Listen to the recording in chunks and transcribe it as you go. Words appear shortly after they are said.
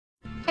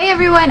Hey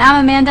everyone,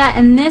 I'm Amanda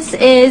and this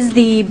is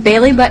the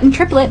Bailey Button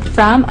Triplet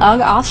from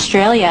UGG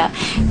Australia.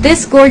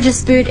 This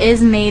gorgeous boot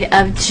is made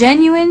of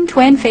genuine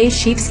twin phase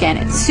sheepskin.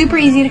 It's super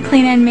easy to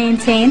clean and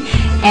maintain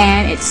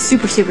and it's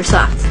super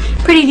soft.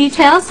 Pretty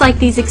details like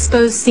these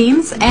exposed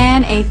seams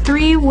and a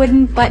 3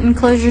 wooden button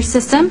closure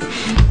system.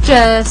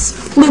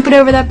 Just loop it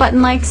over that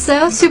button like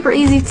so. Super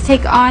easy to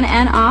take on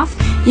and off.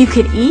 You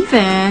could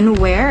even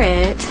wear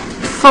it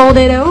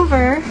folded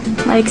over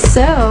like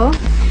so,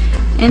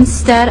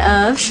 instead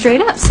of straight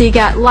up. So you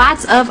got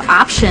lots of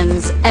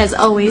options as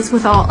always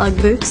with all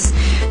UGG boots.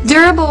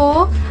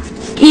 Durable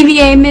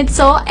EVA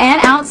midsole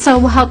and outsole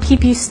will help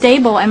keep you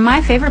stable, and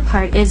my favorite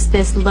part is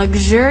this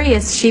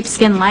luxurious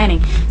sheepskin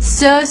lining.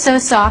 So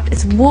soft.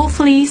 It's wool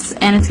fleece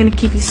and it's going to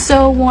keep you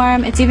so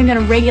warm. It's even going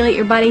to regulate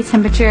your body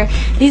temperature.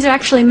 These are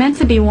actually meant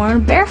to be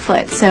worn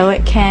barefoot, so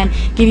it can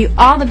give you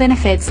all the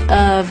benefits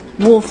of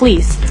wool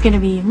fleece. It's going to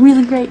be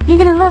really great. You're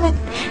going to love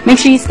it. Make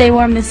sure you stay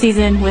warm this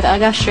season with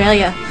UGG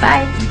Australia.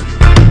 Bye.